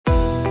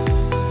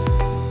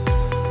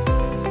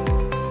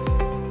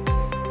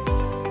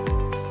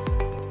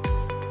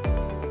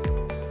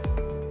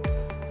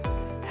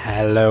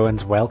Hello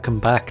and welcome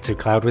back to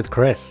Cloud with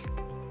Chris.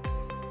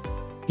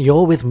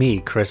 You're with me,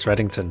 Chris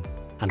Reddington,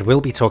 and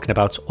we'll be talking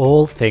about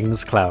all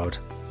things cloud.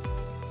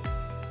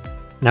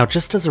 Now,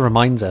 just as a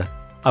reminder,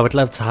 I would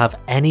love to have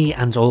any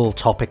and all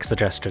topic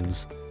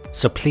suggestions,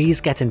 so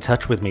please get in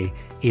touch with me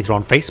either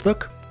on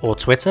Facebook or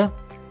Twitter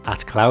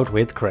at Cloud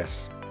with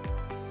Chris.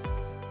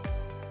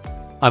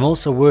 I'm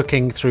also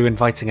working through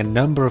inviting a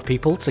number of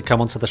people to come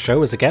onto the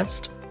show as a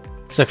guest,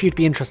 so if you'd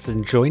be interested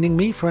in joining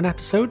me for an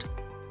episode,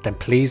 then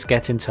please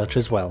get in touch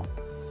as well.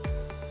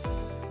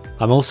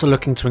 I'm also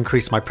looking to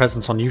increase my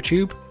presence on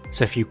YouTube,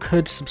 so if you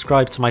could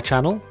subscribe to my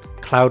channel,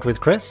 Cloud with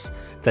Chris,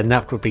 then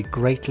that would be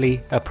greatly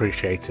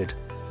appreciated.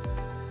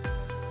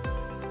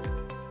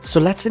 So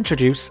let's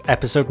introduce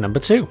episode number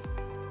 2.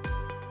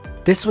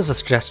 This was a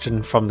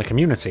suggestion from the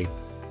community,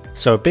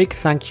 so a big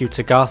thank you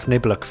to Garth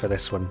Niblock for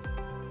this one.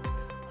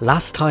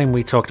 Last time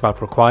we talked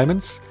about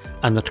requirements,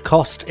 and that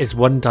cost is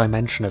one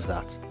dimension of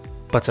that,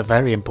 but a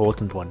very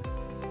important one.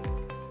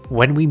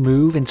 When we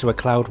move into a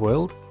cloud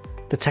world,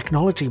 the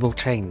technology will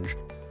change,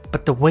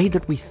 but the way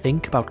that we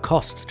think about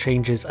cost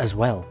changes as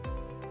well.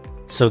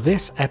 So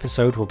this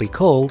episode will be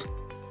called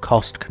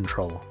Cost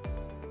Control.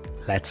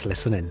 Let's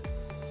listen in.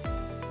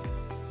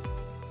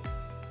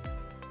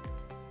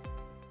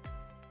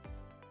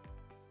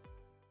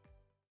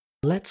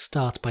 Let's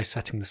start by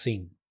setting the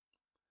scene.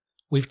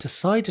 We've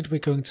decided we're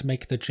going to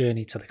make the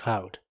journey to the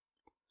cloud.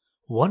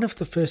 One of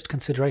the first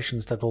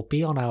considerations that will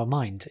be on our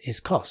mind is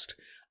cost,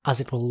 as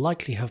it will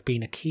likely have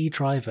been a key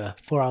driver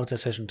for our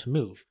decision to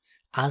move,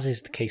 as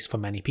is the case for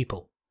many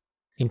people.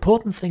 The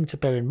important thing to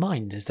bear in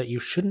mind is that you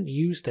shouldn't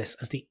use this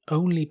as the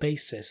only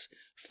basis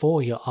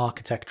for your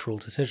architectural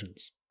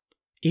decisions.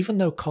 Even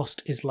though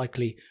cost is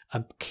likely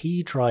a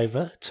key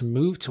driver to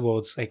move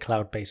towards a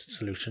cloud-based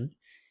solution,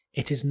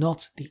 it is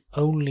not the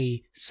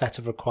only set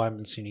of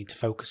requirements you need to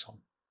focus on.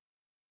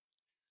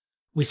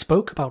 We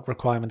spoke about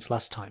requirements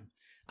last time,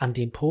 and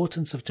the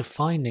importance of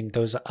defining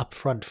those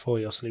upfront for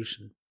your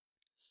solution.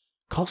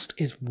 Cost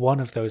is one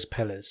of those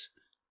pillars.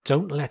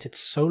 Don't let it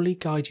solely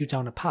guide you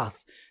down a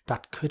path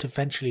that could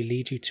eventually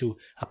lead you to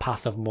a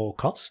path of more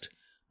cost,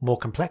 more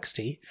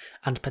complexity,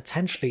 and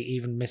potentially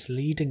even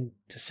misleading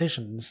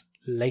decisions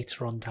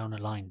later on down the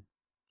line.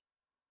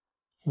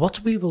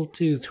 What we will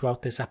do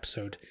throughout this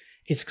episode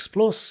is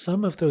explore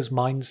some of those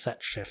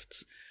mindset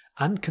shifts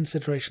and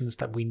considerations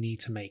that we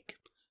need to make.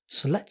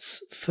 So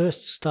let's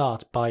first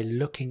start by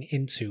looking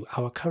into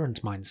our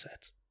current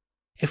mindset.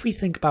 If we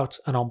think about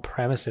an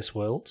on-premises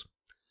world,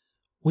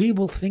 we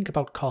will think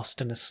about cost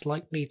in a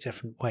slightly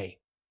different way.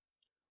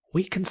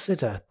 We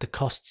consider the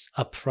costs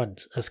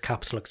upfront as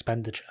capital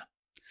expenditure,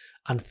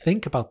 and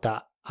think about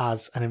that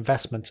as an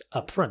investment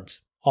upfront,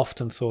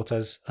 often thought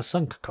as a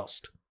sunk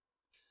cost.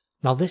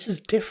 Now this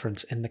is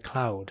different in the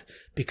cloud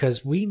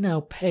because we now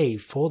pay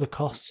for the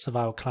costs of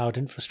our cloud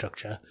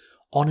infrastructure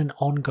on an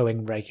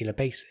ongoing regular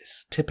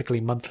basis,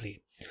 typically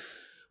monthly,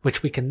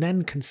 which we can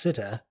then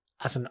consider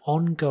as an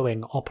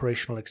ongoing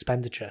operational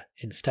expenditure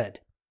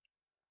instead.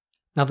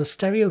 Now the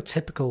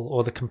stereotypical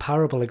or the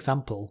comparable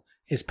example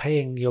is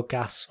paying your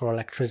gas or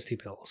electricity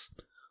bills,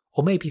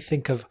 or maybe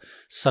think of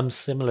some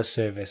similar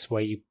service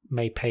where you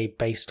may pay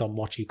based on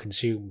what you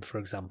consume, for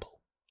example.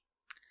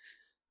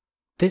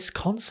 This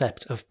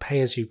concept of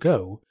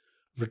pay-as-you-go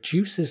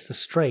reduces the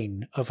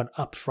strain of an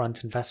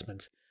upfront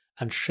investment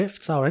and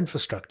shifts our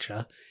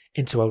infrastructure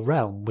into a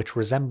realm which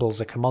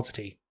resembles a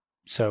commodity.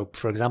 So,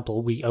 for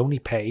example, we only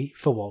pay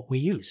for what we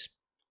use.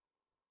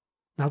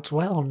 Now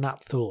dwell on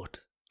that thought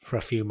for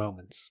a few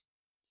moments.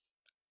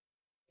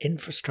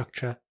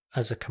 Infrastructure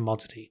as a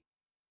commodity.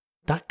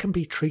 That can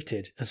be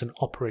treated as an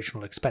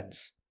operational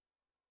expense.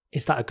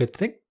 Is that a good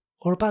thing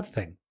or a bad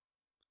thing?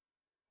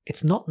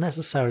 It's not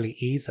necessarily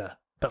either,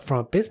 but from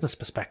a business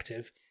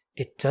perspective,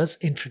 it does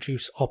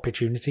introduce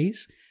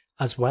opportunities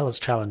as well as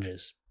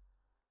challenges.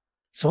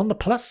 So on the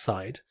plus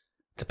side,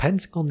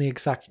 depending on the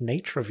exact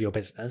nature of your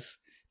business,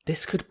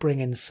 this could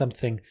bring in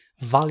something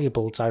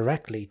valuable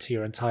directly to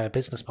your entire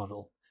business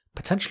model,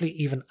 potentially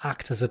even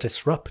act as a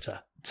disruptor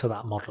to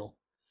that model.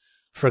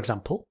 For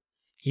example,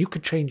 you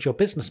could change your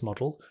business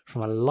model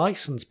from a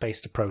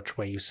license-based approach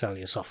where you sell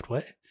your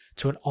software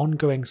to an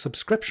ongoing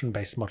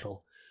subscription-based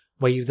model,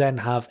 where you then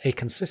have a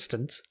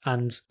consistent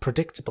and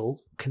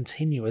predictable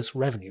continuous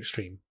revenue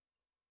stream.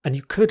 And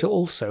you could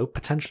also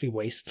potentially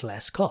waste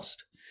less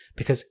cost,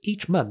 because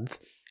each month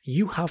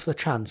you have the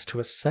chance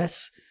to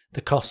assess the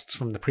costs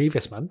from the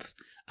previous month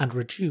and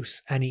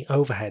reduce any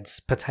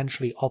overheads,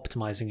 potentially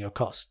optimizing your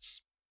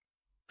costs.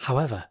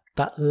 However,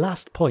 that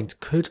last point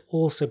could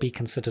also be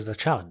considered a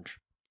challenge.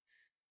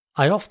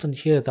 I often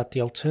hear that the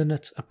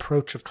alternate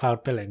approach of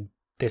cloud billing,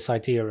 this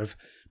idea of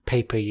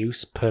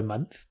pay-per-use per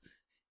month,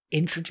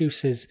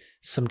 introduces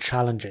some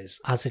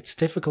challenges as it's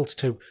difficult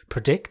to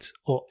predict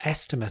or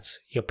estimate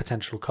your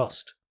potential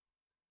cost.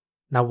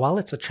 Now, while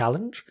it's a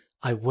challenge,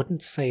 I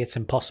wouldn't say it's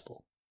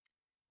impossible.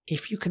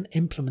 If you can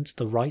implement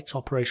the right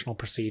operational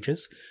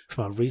procedures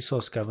from a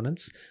resource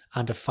governance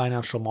and a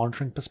financial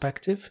monitoring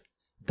perspective,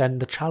 then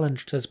the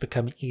challenge does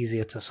become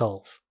easier to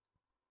solve.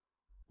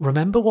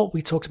 Remember what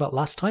we talked about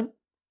last time?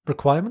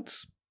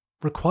 Requirements?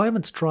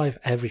 Requirements drive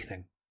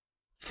everything.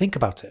 Think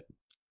about it.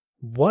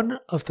 One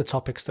of the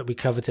topics that we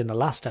covered in the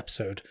last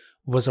episode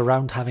was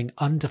around having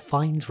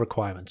undefined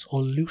requirements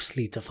or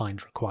loosely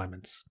defined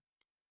requirements.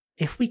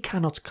 If we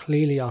cannot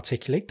clearly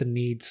articulate the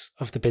needs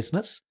of the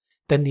business,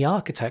 then the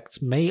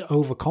architects may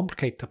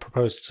overcomplicate the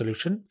proposed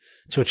solution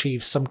to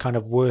achieve some kind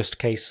of worst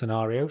case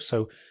scenario,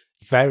 so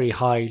very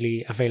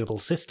highly available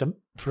system,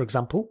 for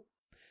example,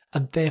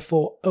 and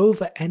therefore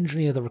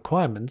over-engineer the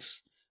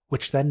requirements,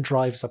 which then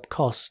drives up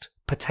cost,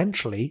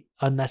 potentially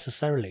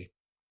unnecessarily.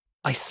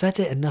 I said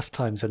it enough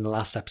times in the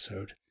last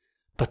episode,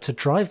 but to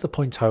drive the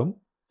point home,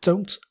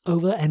 don't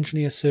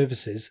over-engineer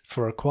services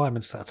for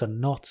requirements that are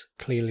not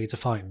clearly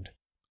defined.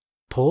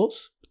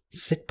 Pause,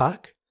 sit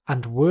back,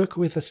 and work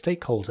with the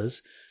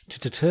stakeholders to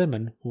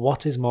determine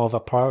what is more of a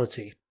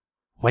priority.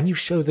 When you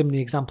show them the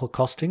example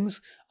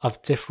costings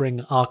of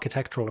differing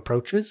architectural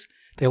approaches,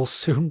 they'll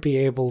soon be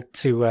able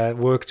to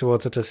work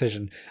towards a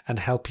decision and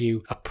help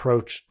you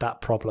approach that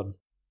problem.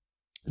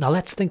 Now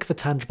let's think of a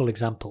tangible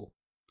example.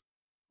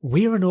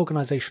 We're an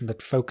organisation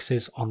that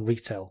focuses on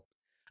retail,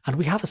 and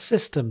we have a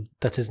system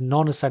that is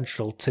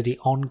non-essential to the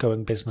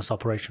ongoing business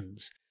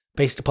operations,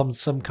 based upon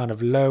some kind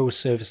of low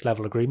service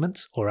level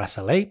agreement, or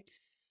SLA,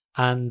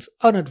 and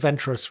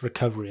unadventurous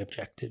recovery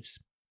objectives.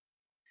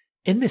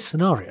 In this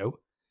scenario,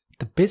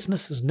 the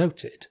business has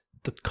noted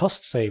that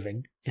cost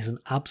saving is an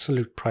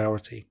absolute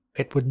priority.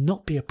 It would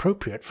not be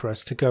appropriate for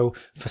us to go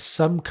for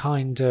some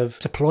kind of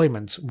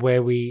deployment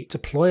where we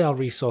deploy our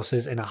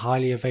resources in a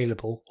highly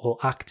available or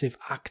active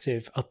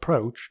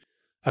approach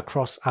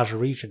across Azure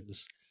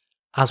regions,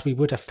 as we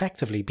would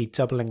effectively be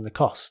doubling the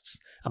costs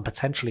and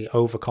potentially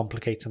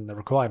overcomplicating the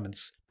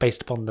requirements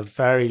based upon the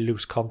very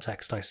loose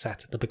context I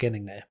set at the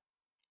beginning there.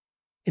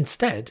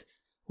 Instead,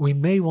 we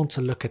may want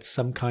to look at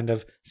some kind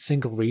of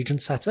single region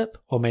setup,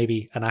 or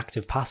maybe an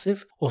active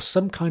passive, or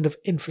some kind of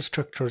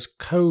infrastructure as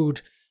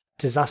code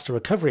disaster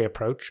recovery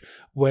approach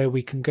where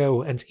we can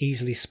go and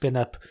easily spin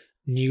up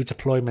new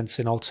deployments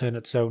in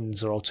alternate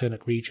zones or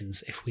alternate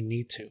regions if we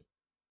need to.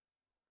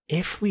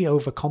 If we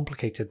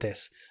overcomplicated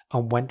this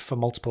and went for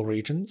multiple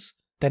regions,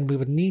 then we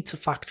would need to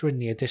factor in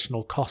the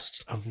additional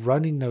costs of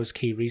running those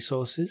key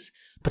resources,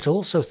 but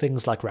also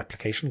things like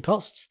replication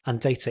costs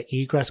and data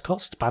egress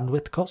costs,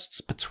 bandwidth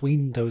costs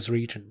between those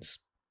regions.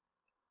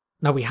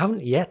 Now, we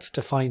haven't yet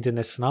defined in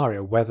this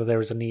scenario whether there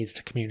is a need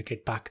to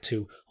communicate back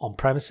to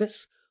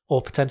on-premises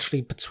or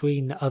potentially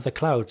between other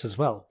clouds as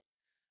well.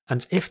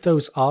 And if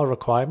those are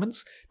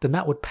requirements, then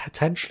that would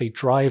potentially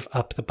drive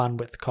up the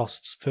bandwidth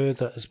costs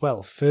further as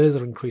well,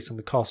 further increasing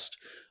the cost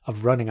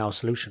of running our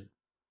solution.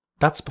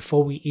 That's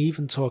before we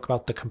even talk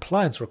about the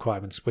compliance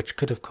requirements, which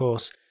could of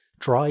course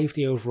drive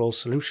the overall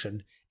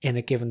solution in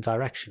a given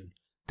direction.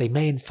 They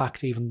may in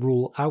fact even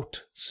rule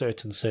out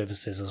certain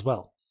services as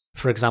well.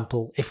 For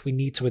example, if we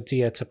need to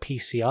adhere to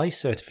PCI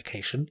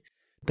certification,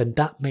 then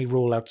that may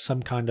rule out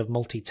some kind of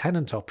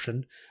multi-tenant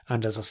option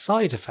and as a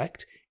side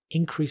effect,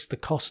 increase the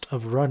cost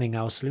of running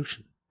our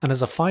solution. And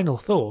as a final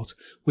thought,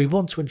 we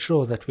want to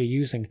ensure that we're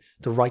using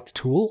the right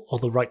tool or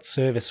the right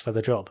service for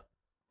the job.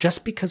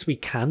 Just because we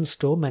can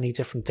store many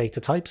different data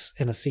types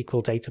in a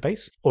SQL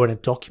database or in a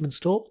document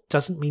store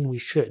doesn't mean we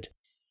should.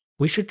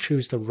 We should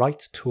choose the right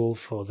tool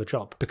for the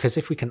job, because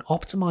if we can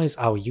optimize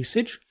our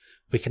usage,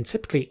 we can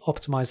typically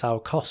optimize our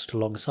cost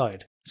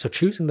alongside. So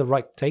choosing the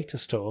right data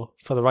store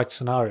for the right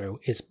scenario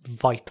is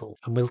vital,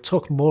 and we'll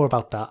talk more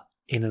about that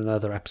in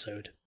another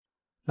episode.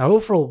 Now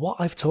overall, what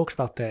I've talked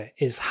about there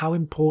is how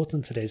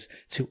important it is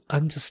to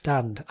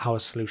understand our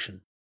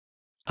solution.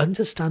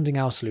 Understanding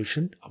our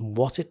solution and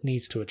what it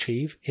needs to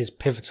achieve is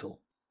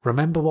pivotal.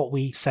 Remember what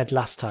we said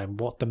last time,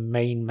 what the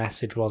main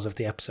message was of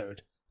the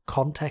episode.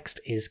 Context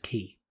is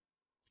key.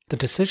 The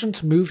decision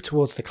to move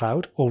towards the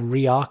cloud or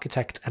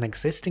re-architect an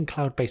existing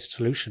cloud-based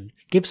solution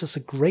gives us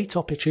a great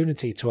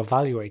opportunity to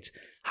evaluate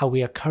how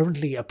we are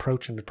currently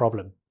approaching the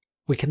problem.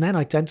 We can then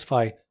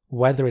identify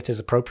whether it is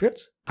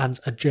appropriate and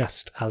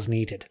adjust as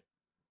needed.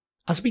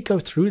 As we go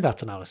through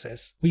that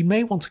analysis, we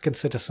may want to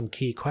consider some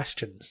key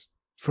questions.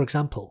 For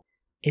example,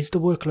 is the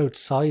workload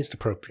sized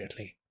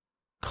appropriately?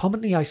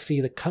 Commonly I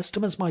see that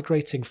customers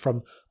migrating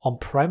from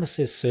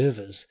on-premises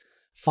servers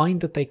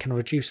find that they can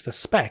reduce the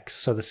specs,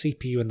 so the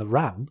CPU and the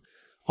RAM,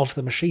 of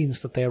the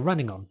machines that they are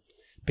running on,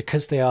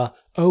 because they are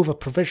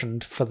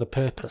over-provisioned for the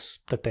purpose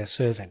that they're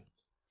serving.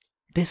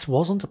 This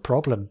wasn't a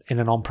problem in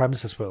an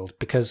on-premises world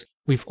because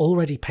we've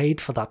already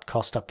paid for that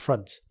cost up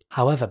front.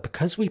 However,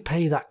 because we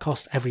pay that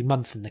cost every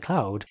month in the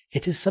cloud,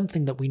 it is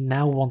something that we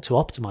now want to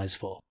optimize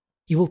for.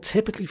 You will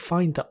typically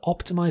find that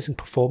optimizing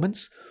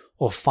performance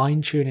or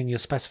fine-tuning your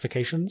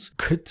specifications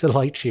could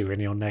delight you in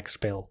your next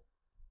bill.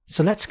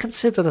 So let's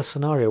consider the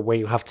scenario where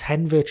you have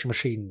 10 virtual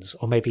machines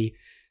or maybe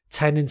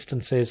 10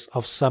 instances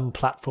of some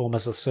platform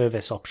as a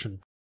service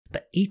option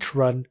that each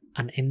run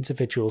an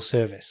individual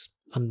service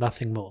and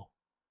nothing more.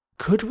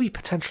 Could we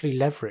potentially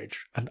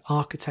leverage an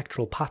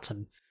architectural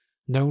pattern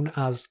known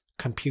as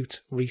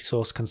compute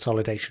resource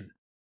consolidation?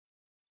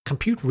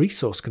 Compute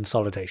resource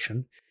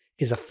consolidation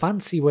is a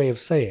fancy way of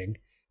saying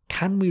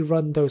can we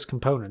run those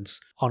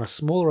components on a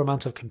smaller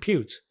amount of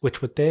compute,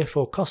 which would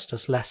therefore cost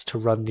us less to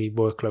run the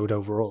workload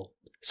overall?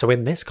 So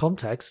in this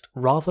context,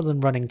 rather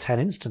than running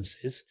 10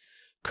 instances,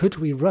 could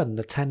we run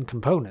the 10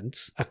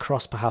 components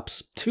across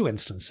perhaps 2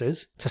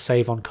 instances to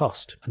save on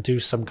cost and do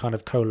some kind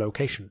of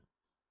co-location?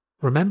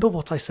 Remember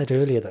what I said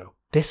earlier though,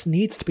 this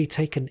needs to be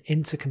taken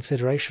into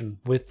consideration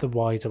with the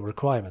wider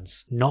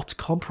requirements, not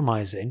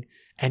compromising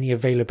any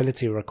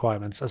availability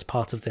requirements as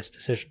part of this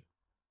decision.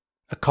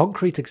 A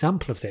concrete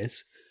example of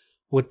this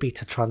would be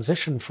to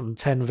transition from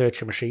 10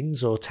 virtual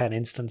machines or 10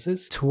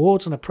 instances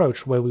towards an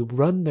approach where we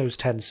run those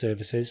 10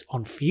 services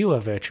on fewer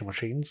virtual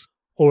machines,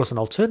 or as an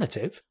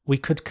alternative, we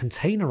could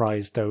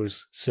containerize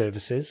those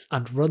services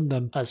and run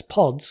them as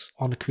pods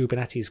on a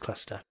Kubernetes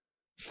cluster.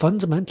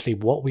 Fundamentally,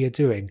 what we are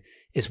doing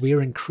is we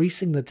are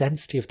increasing the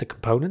density of the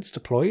components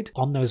deployed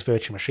on those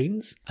virtual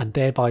machines and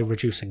thereby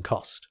reducing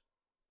cost.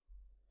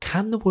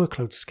 Can the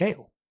workload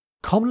scale?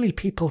 Commonly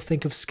people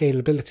think of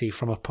scalability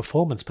from a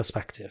performance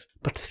perspective,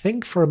 but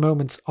think for a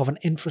moment of an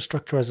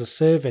infrastructure as a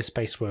service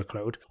based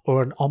workload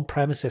or an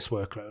on-premises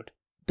workload.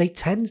 They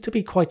tend to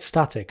be quite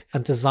static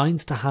and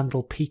designed to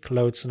handle peak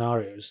load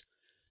scenarios,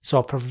 so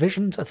are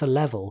provisioned at a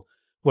level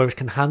where it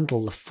can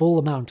handle the full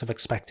amount of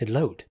expected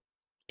load.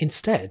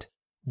 Instead,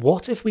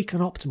 what if we can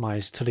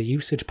optimize to the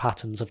usage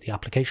patterns of the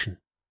application?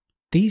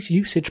 These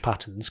usage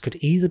patterns could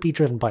either be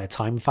driven by a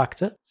time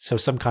factor, so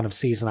some kind of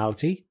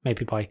seasonality,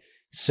 maybe by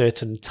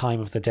certain time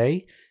of the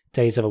day,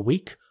 days of a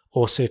week,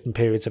 or certain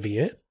periods of a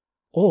year,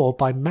 or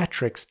by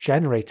metrics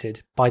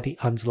generated by the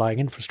underlying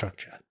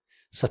infrastructure,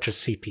 such as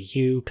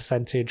CPU,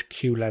 percentage,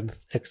 queue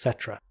length,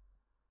 etc.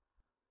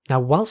 Now,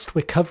 whilst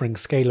we're covering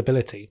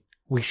scalability,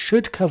 we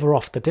should cover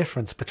off the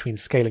difference between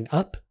scaling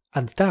up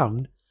and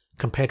down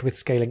compared with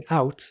scaling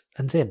out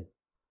and in.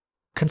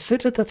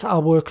 Consider that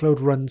our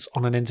workload runs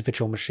on an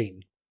individual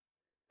machine.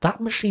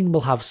 That machine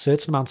will have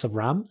certain amounts of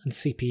RAM and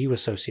CPU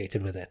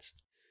associated with it.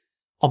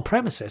 On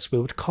premises, we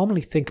would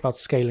commonly think about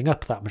scaling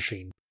up that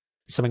machine,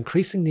 so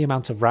increasing the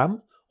amount of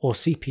RAM or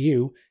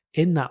CPU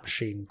in that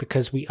machine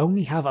because we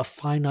only have a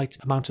finite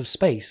amount of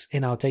space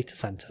in our data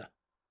center.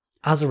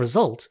 As a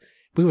result,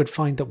 we would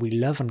find that we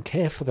love and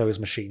care for those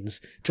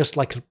machines just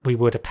like we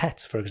would a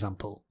pet, for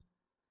example.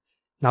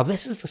 Now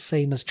this is the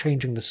same as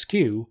changing the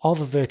SKU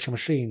of a virtual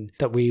machine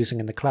that we're using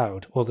in the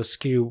cloud, or the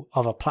SKU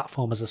of a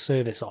platform as a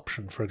service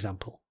option, for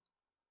example.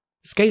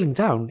 Scaling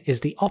down is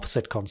the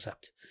opposite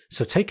concept.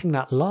 So taking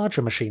that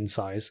larger machine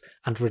size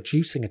and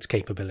reducing its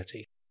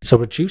capability. So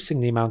reducing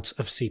the amount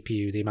of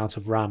CPU, the amount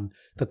of RAM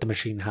that the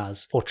machine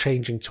has, or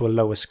changing to a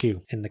lower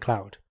SKU in the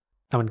cloud.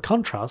 Now in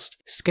contrast,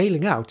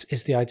 scaling out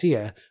is the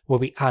idea where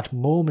we add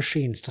more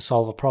machines to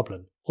solve a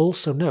problem,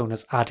 also known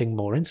as adding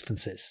more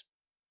instances.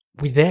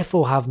 We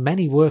therefore have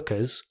many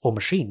workers, or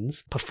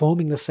machines,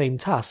 performing the same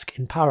task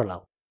in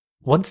parallel.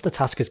 Once the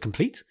task is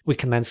complete, we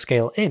can then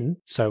scale in,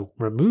 so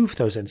remove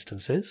those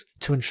instances,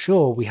 to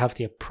ensure we have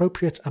the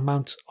appropriate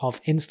amount of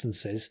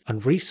instances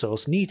and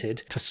resource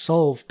needed to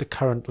solve the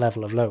current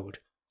level of load.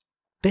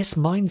 This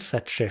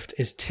mindset shift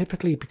is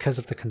typically because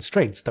of the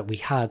constraints that we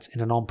had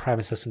in an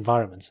on-premises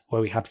environment,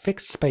 where we had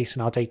fixed space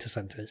in our data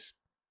centers.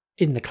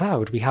 In the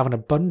cloud, we have an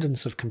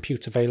abundance of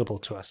compute available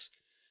to us,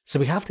 so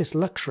we have this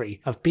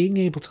luxury of being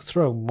able to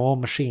throw more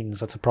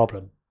machines at a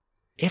problem.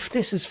 If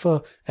this is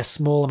for a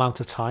small amount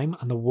of time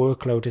and the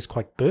workload is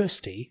quite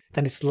bursty,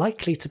 then it's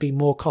likely to be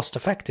more cost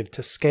effective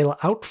to scale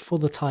out for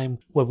the time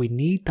where we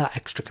need that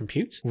extra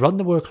compute, run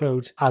the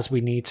workload as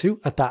we need to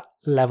at that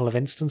level of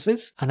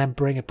instances, and then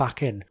bring it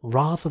back in,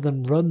 rather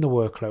than run the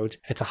workload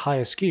at a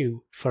higher SKU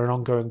for an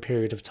ongoing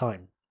period of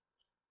time.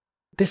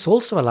 This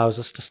also allows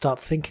us to start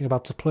thinking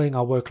about deploying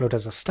our workload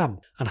as a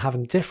stamp and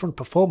having different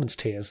performance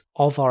tiers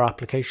of our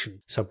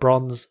application, so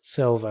bronze,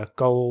 silver,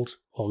 gold,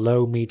 or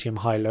low, medium,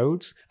 high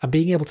loads, and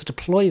being able to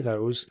deploy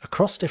those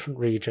across different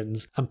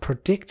regions and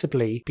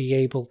predictably be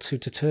able to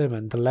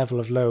determine the level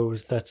of load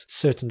that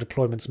certain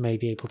deployments may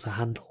be able to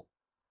handle.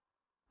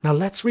 Now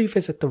let's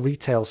revisit the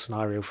retail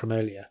scenario from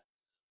earlier.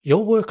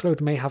 Your workload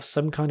may have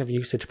some kind of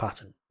usage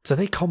pattern. So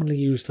they commonly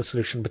use the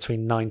solution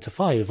between 9 to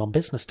 5 on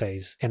business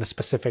days in a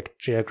specific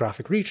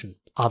geographic region.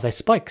 Are there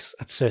spikes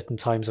at certain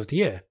times of the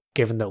year?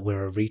 Given that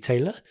we're a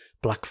retailer,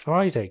 Black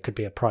Friday could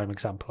be a prime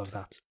example of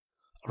that.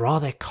 Or are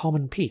there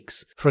common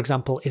peaks? For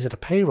example, is it a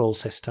payroll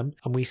system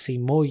and we see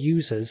more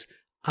users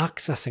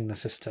accessing the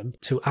system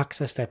to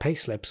access their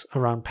payslips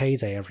around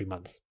payday every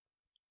month?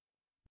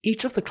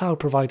 Each of the cloud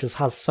providers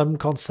has some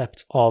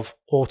concept of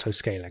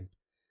auto-scaling.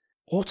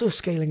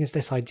 Auto-scaling is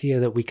this idea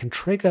that we can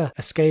trigger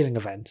a scaling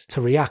event to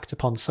react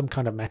upon some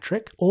kind of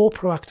metric or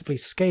proactively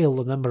scale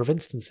the number of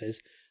instances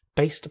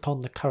based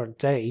upon the current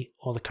day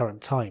or the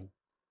current time.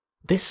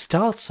 This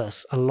starts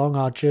us along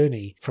our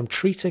journey from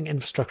treating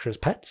infrastructure as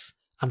pets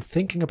and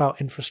thinking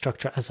about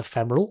infrastructure as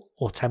ephemeral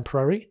or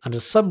temporary, and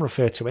as some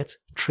refer to it,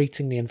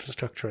 treating the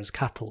infrastructure as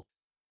cattle.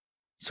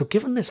 So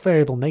given this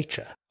variable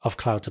nature of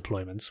cloud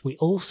deployments, we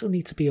also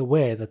need to be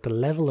aware that the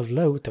level of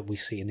load that we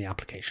see in the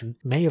application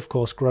may of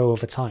course grow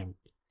over time.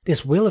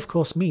 This will of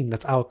course mean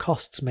that our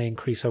costs may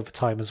increase over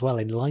time as well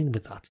in line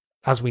with that.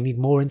 as we need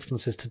more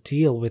instances to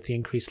deal with the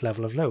increased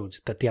level of load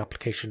that the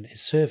application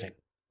is serving.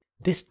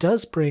 This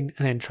does bring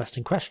an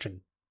interesting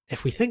question.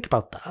 If we think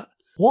about that,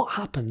 what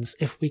happens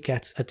if we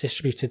get a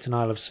distributed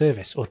denial of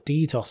service or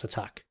DDoS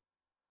attack?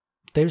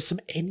 There is some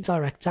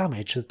indirect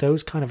damage that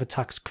those kind of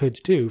attacks could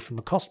do from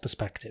a cost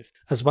perspective,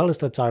 as well as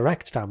the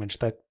direct damage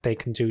that they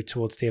can do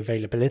towards the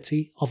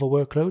availability of a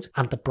workload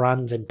and the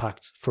brand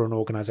impact for an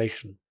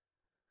organization.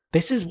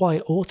 This is why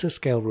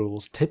autoscale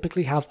rules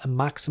typically have a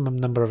maximum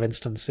number of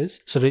instances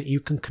so that you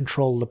can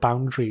control the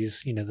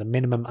boundaries, the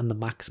minimum and the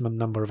maximum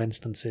number of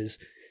instances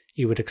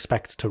you would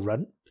expect to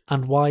run,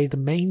 and why the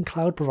main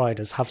cloud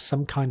providers have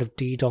some kind of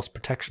DDoS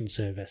protection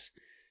service,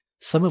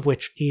 some of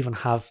which even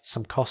have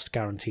some cost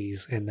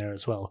guarantees in there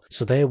as well,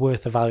 so they're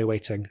worth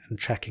evaluating and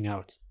checking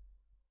out.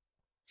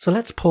 So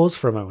let's pause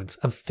for a moment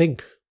and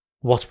think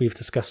what we've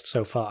discussed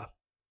so far.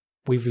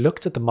 We've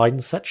looked at the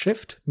mindset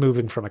shift,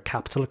 moving from a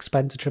capital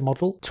expenditure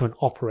model to an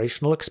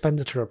operational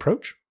expenditure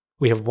approach.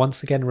 We have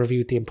once again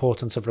reviewed the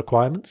importance of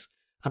requirements,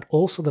 and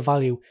also the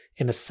value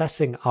in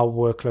assessing our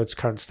workload's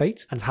current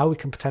state and how we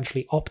can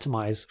potentially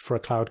optimize for a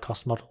cloud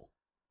cost model.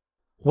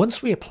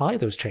 Once we apply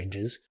those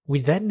changes,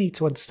 we then need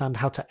to understand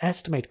how to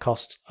estimate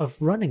costs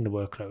of running the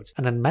workload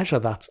and then measure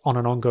that on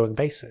an ongoing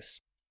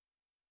basis.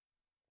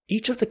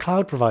 Each of the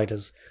cloud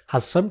providers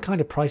has some kind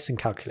of pricing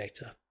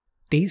calculator.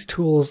 These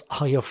tools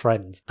are your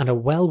friend and are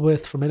well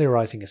worth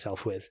familiarizing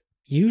yourself with.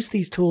 Use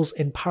these tools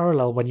in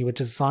parallel when you are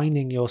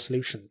designing your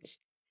solutions.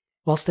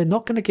 Whilst they're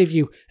not going to give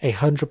you a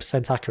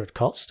 100% accurate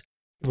cost,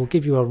 it will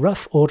give you a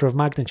rough order of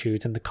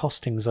magnitude in the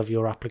costings of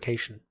your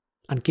application,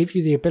 and give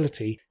you the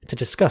ability to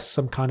discuss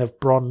some kind of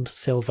bronze,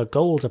 silver,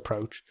 gold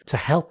approach to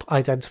help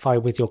identify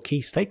with your key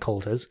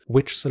stakeholders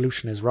which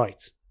solution is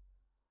right.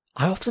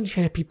 I often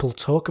hear people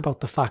talk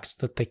about the fact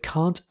that they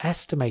can't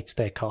estimate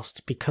their costs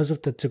because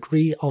of the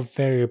degree of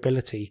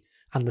variability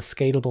and the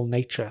scalable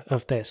nature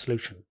of their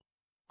solution.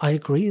 I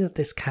agree that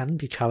this can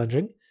be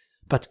challenging,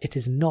 but it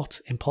is not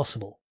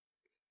impossible.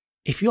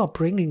 If you are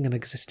bringing an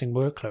existing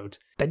workload,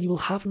 then you will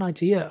have an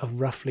idea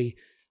of roughly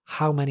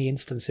how many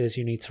instances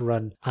you need to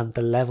run and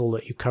the level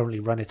that you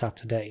currently run it at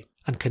today,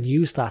 and can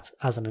use that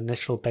as an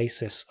initial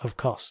basis of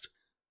cost.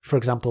 For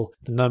example,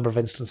 the number of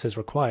instances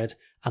required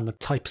and the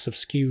types of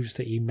SKUs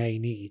that you may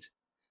need.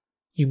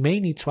 You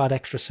may need to add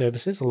extra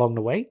services along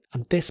the way,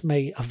 and this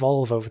may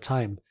evolve over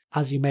time,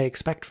 as you may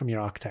expect from your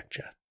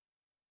architecture.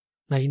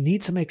 Now, you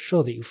need to make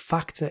sure that you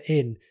factor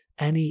in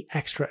any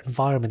extra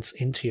environments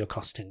into your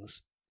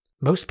costings.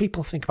 Most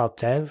people think about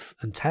dev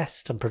and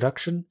test and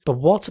production, but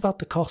what about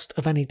the cost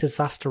of any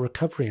disaster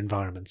recovery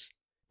environments?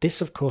 This,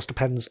 of course,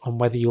 depends on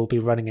whether you'll be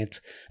running it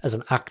as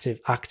an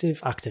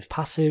active-passive,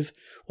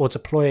 or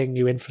deploying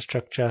new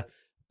infrastructure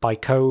by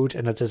code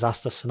in a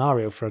disaster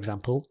scenario, for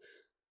example.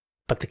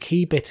 But the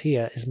key bit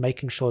here is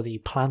making sure that you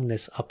plan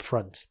this up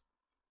front.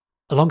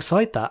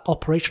 Alongside that,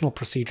 operational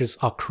procedures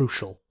are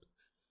crucial.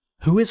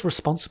 Who is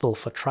responsible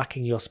for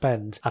tracking your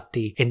spend at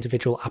the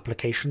individual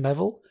application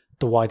level,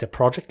 the wider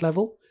project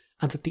level,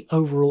 and at the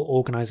overall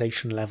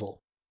organization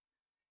level?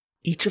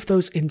 Each of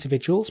those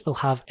individuals will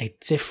have a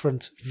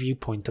different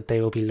viewpoint that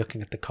they will be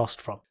looking at the cost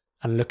from,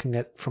 and looking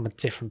at from a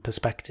different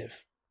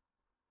perspective.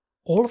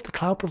 All of the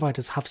cloud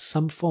providers have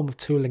some form of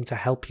tooling to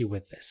help you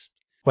with this,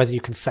 whether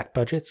you can set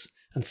budgets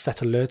and set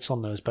alerts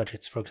on those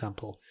budgets, for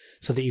example,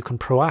 so that you can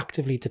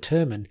proactively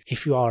determine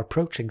if you are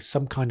approaching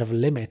some kind of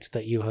limit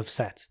that you have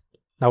set.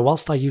 Now,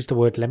 whilst I use the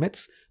word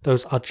limits,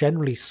 those are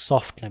generally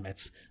soft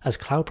limits, as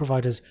cloud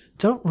providers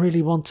don't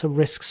really want to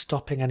risk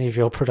stopping any of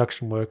your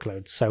production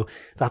workloads, so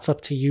that's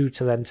up to you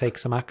to then take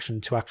some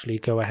action to actually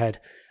go ahead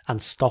and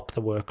stop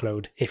the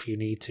workload if you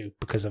need to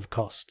because of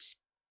costs.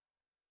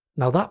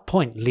 Now, that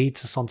point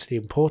leads us on to the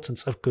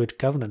importance of good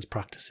governance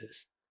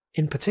practices.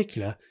 In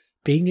particular,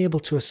 being able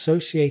to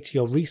associate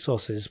your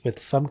resources with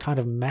some kind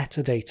of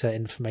metadata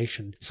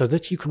information so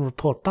that you can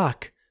report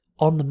back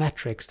on the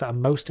metrics that are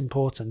most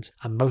important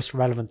and most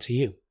relevant to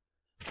you.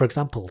 For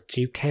example, do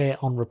you care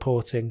on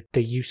reporting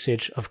the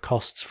usage of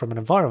costs from an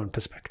environment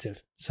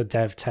perspective, so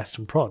dev, test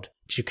and prod?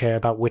 Do you care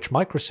about which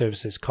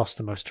microservices cost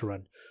the most to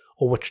run,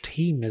 or which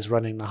team is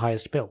running the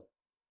highest bill?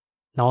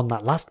 Now, on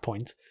that last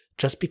point,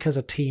 just because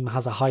a team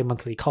has a high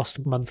monthly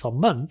cost month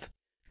on month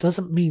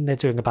doesn't mean they're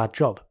doing a bad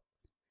job.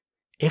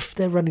 If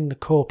they're running the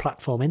core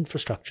platform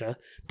infrastructure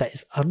that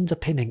is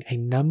underpinning a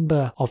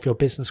number of your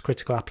business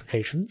critical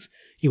applications,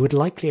 you would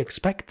likely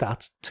expect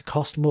that to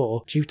cost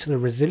more due to the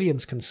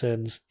resilience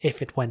concerns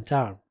if it went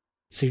down.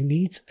 So you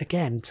need,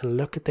 again, to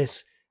look at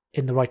this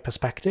in the right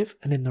perspective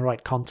and in the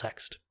right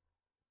context.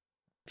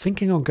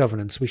 Thinking on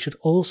governance, we should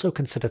also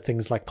consider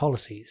things like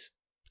policies.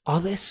 Are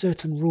there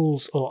certain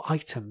rules or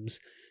items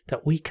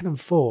that we can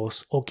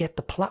enforce or get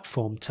the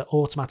platform to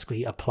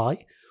automatically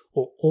apply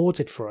or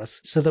audit for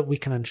us so that we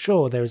can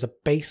ensure there is a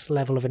base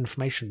level of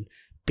information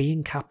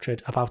being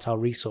captured about our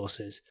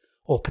resources,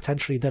 or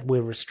potentially that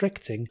we're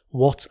restricting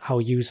what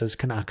our users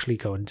can actually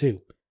go and do?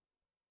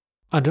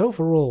 And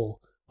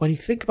overall, when you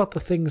think about the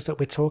things that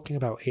we're talking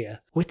about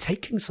here, we're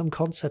taking some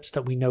concepts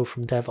that we know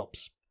from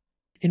DevOps.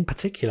 In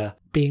particular,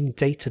 being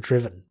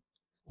data-driven.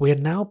 We are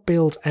now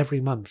billed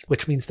every month,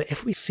 which means that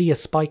if we see a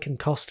spike in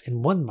cost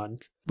in one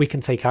month, we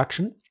can take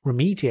action,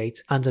 remediate,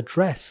 and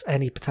address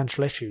any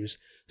potential issues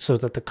so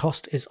that the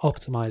cost is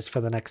optimized for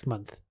the next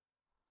month.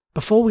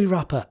 Before we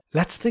wrap up,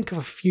 let's think of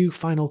a few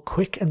final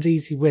quick and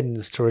easy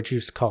wins to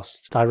reduce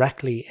costs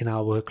directly in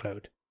our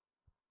workload.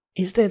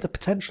 Is there the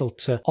potential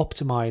to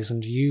optimize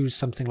and use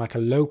something like a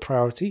low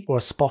priority or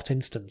a spot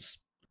instance?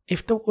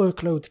 If the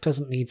workload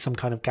doesn't need some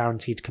kind of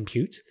guaranteed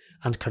compute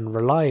and can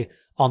rely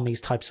on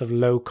these types of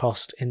low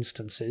cost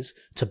instances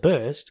to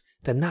burst,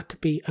 then that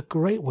could be a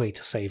great way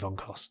to save on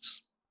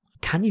costs.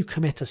 Can you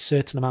commit a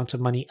certain amount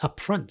of money up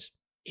front?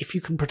 If you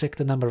can predict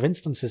the number of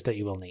instances that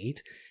you will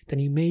need, then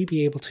you may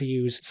be able to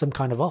use some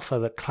kind of offer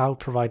that cloud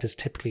providers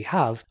typically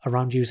have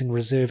around using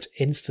reserved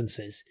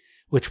instances,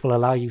 which will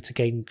allow you to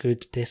gain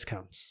good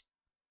discounts.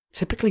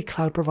 Typically,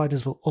 cloud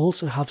providers will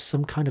also have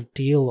some kind of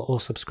deal or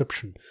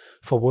subscription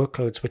for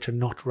workloads which are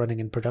not running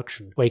in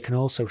production, where you can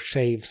also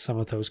shave some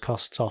of those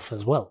costs off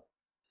as well.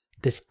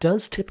 This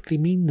does typically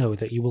mean, though,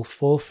 that you will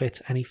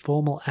forfeit any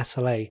formal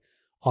SLA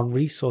on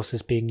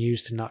resources being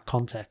used in that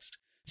context,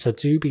 so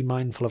do be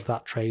mindful of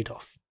that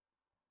trade-off.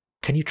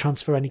 Can you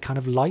transfer any kind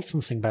of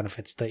licensing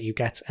benefits that you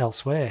get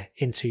elsewhere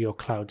into your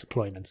cloud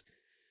deployment?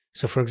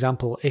 So for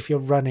example, if you're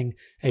running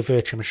a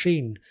virtual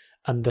machine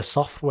and the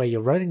software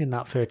you're running in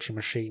that virtual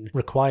machine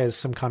requires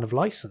some kind of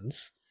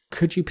license,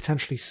 could you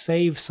potentially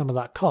save some of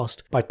that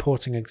cost by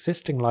porting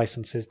existing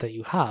licenses that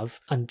you have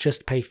and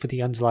just pay for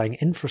the underlying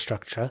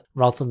infrastructure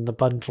rather than the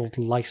bundled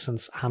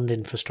license and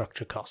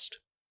infrastructure cost?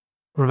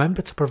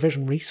 Remember to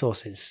provision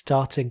resources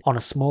starting on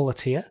a smaller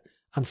tier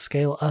and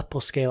scale up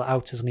or scale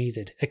out as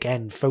needed,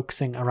 again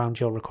focusing around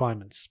your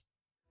requirements.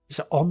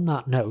 So on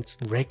that note,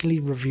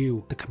 regularly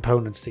review the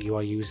components that you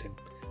are using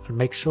and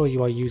make sure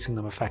you are using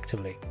them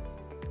effectively.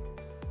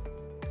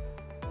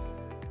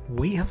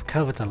 We have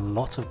covered a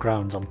lot of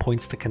ground on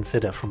points to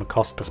consider from a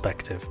cost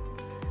perspective.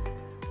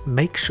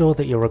 Make sure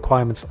that your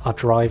requirements are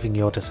driving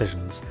your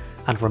decisions,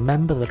 and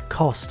remember that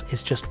cost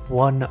is just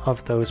one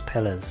of those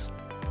pillars.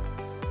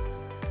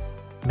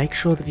 Make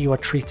sure that you are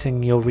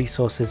treating your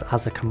resources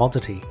as a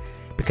commodity,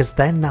 because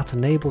then that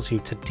enables you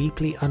to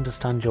deeply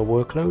understand your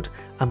workload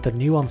and the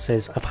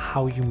nuances of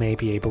how you may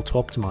be able to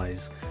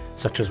optimize,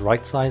 such as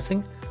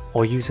right-sizing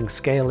or using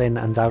scale in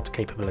and out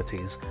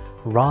capabilities,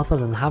 rather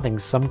than having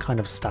some kind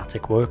of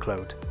static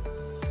workload.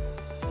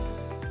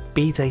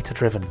 Be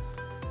data-driven.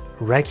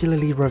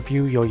 Regularly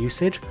review your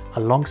usage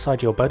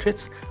alongside your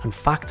budgets and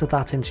factor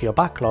that into your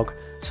backlog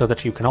so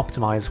that you can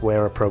optimize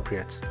where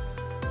appropriate.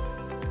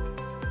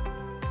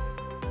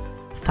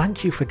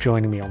 Thank you for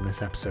joining me on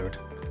this episode.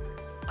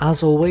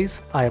 As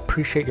always, I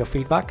appreciate your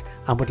feedback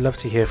and would love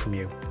to hear from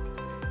you.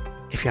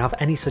 If you have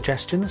any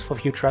suggestions for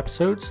future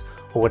episodes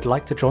or would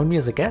like to join me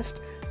as a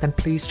guest, then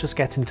please just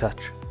get in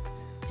touch.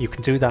 You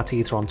can do that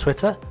either on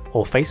Twitter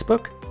or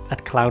Facebook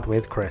at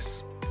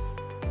CloudWithChris.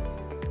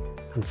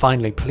 And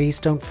finally, please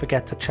don't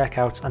forget to check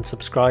out and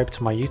subscribe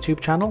to my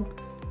YouTube channel,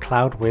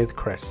 Cloud with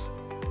Chris.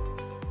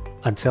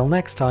 Until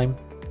next time,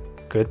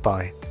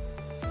 goodbye.